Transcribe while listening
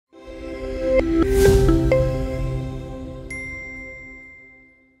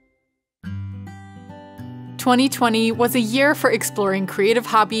2020 was a year for exploring creative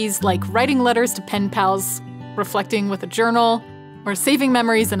hobbies like writing letters to pen pals, reflecting with a journal, or saving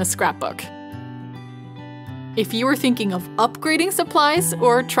memories in a scrapbook. If you are thinking of upgrading supplies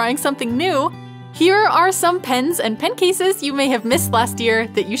or trying something new, here are some pens and pen cases you may have missed last year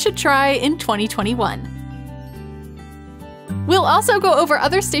that you should try in 2021. We'll also go over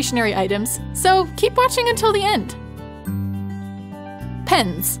other stationery items, so keep watching until the end.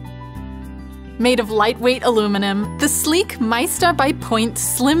 Pens. Made of lightweight aluminum, the sleek Meister by Point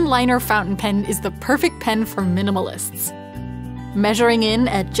Slim Liner fountain pen is the perfect pen for minimalists. Measuring in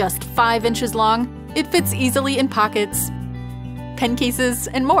at just 5 inches long, it fits easily in pockets, pen cases,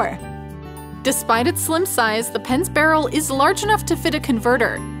 and more. Despite its slim size, the pen's barrel is large enough to fit a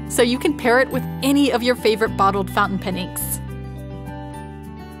converter, so you can pair it with any of your favorite bottled fountain pen inks.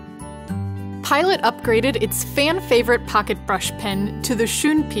 Pilot upgraded its fan-favorite pocket brush pen to the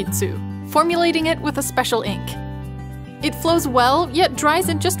Shunpitsu, formulating it with a special ink. It flows well, yet dries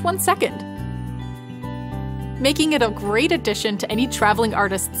in just 1 second, making it a great addition to any traveling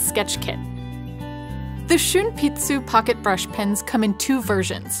artist's sketch kit. The Shunpitsu pocket brush pens come in 2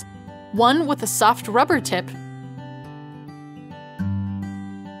 versions, one with a soft rubber tip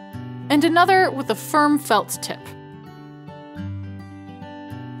and another with a firm felt tip.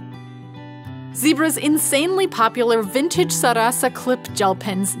 Zebra's insanely popular vintage Sarasa clip gel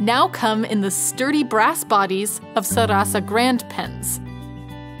pens now come in the sturdy brass bodies of Sarasa Grand pens.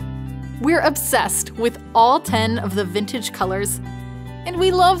 We're obsessed with all 10 of the vintage colors, and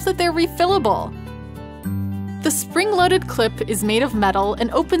we love that they're refillable. The spring-loaded clip is made of metal and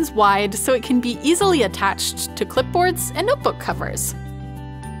opens wide so it can be easily attached to clipboards and notebook covers.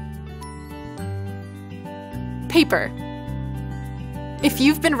 Paper. If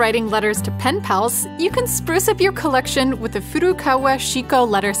you've been writing letters to pen pals, you can spruce up your collection with the Furukawa Shiko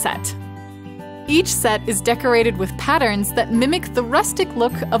letter set. Each set is decorated with patterns that mimic the rustic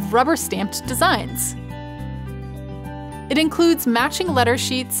look of rubber-stamped designs. It includes matching letter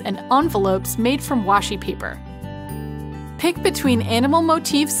sheets and envelopes made from washi paper. Pick between animal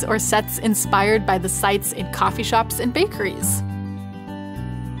motifs or sets inspired by the sights in coffee shops and bakeries.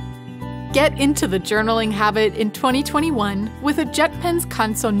 Get into the journaling habit in 2021 with a JetPens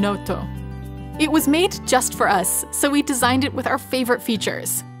Kanso Noto. It was made just for us, so we designed it with our favorite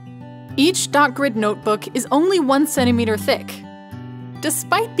features. Each dot grid notebook is only 1 centimeter thick.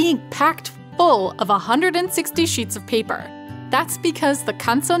 Despite being packed full of 160 sheets of paper, that's because the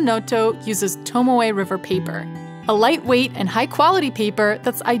Kanso Noto uses Tomoe River paper, a lightweight and high-quality paper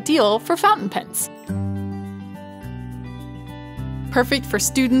that's ideal for fountain pens. Perfect for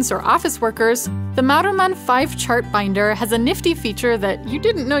students or office workers, the Maruman 5 chart binder has a nifty feature that you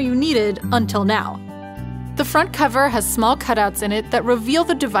didn't know you needed until now. The front cover has small cutouts in it that reveal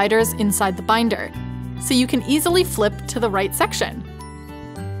the dividers inside the binder, so you can easily flip to the right section.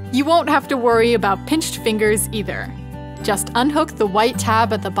 You won't have to worry about pinched fingers either. Just unhook the white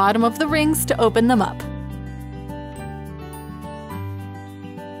tab at the bottom of the rings to open them up.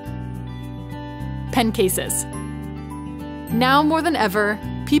 Pen cases. Now more than ever,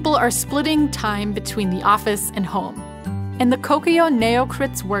 people are splitting time between the office and home, and the Kokuyo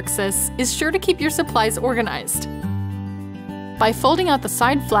Neokritz Worksys is sure to keep your supplies organized. By folding out the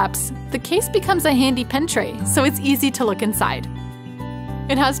side flaps, the case becomes a handy pen tray, so it's easy to look inside.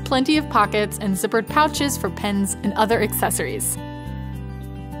 It has plenty of pockets and zippered pouches for pens and other accessories.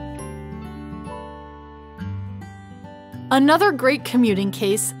 Another great commuting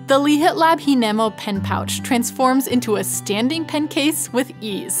case, the Lihitlab Hinemo pen pouch transforms into a standing pen case with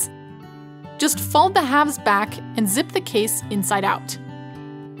ease. Just fold the halves back and zip the case inside out.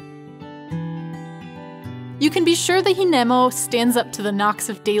 You can be sure the Hinemo stands up to the knocks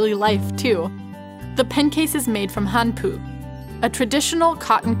of daily life, too. The pen case is made from hanpu, a traditional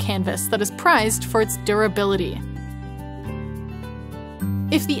cotton canvas that is prized for its durability.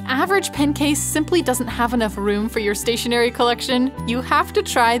 If the average pen case simply doesn't have enough room for your stationery collection, you have to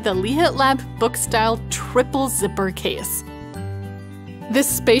try the Lihitlab book-style triple zipper case. This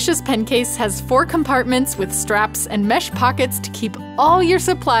spacious pen case has 4 compartments with straps and mesh pockets to keep all your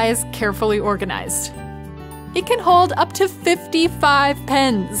supplies carefully organized. It can hold up to 55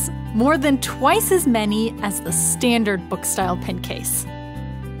 pens, more than twice as many as the standard book-style pen case.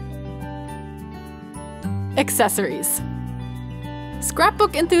 Accessories.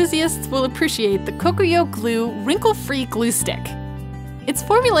 Scrapbook enthusiasts will appreciate the Kokuyo Glue wrinkle-free glue stick. It's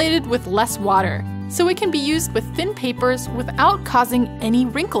formulated with less water, so it can be used with thin papers without causing any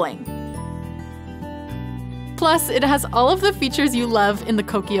wrinkling. Plus, it has all of the features you love in the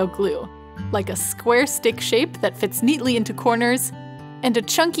Kokuyo Glue, like a square stick shape that fits neatly into corners, and a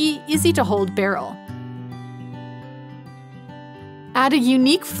chunky, easy-to-hold barrel. Add a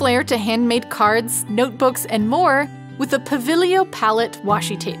unique flair to handmade cards, notebooks, and more with the Pavilio palette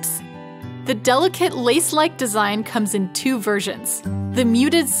washi tapes. The delicate lace-like design comes in two versions, the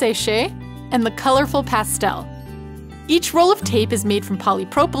muted séché and the colorful pastel. Each roll of tape is made from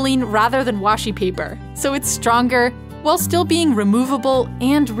polypropylene rather than washi paper, so it's stronger while still being removable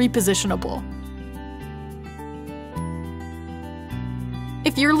and repositionable.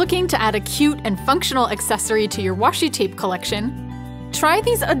 If you're looking to add a cute and functional accessory to your washi tape collection, try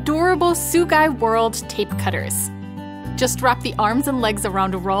these adorable Sugai World tape cutters. Just wrap the arms and legs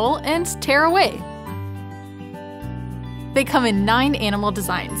around a roll and tear away. They come in 9 animal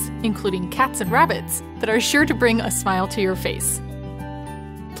designs, including cats and rabbits, that are sure to bring a smile to your face.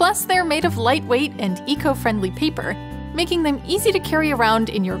 Plus, they're made of lightweight and eco-friendly paper, making them easy to carry around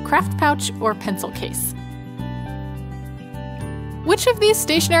in your craft pouch or pencil case. Which of these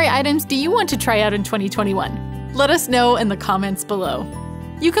stationery items do you want to try out in 2021? Let us know in the comments below.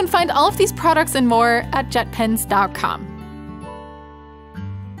 You can find all of these products and more at jetpens.com.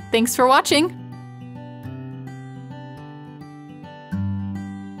 Thanks for watching!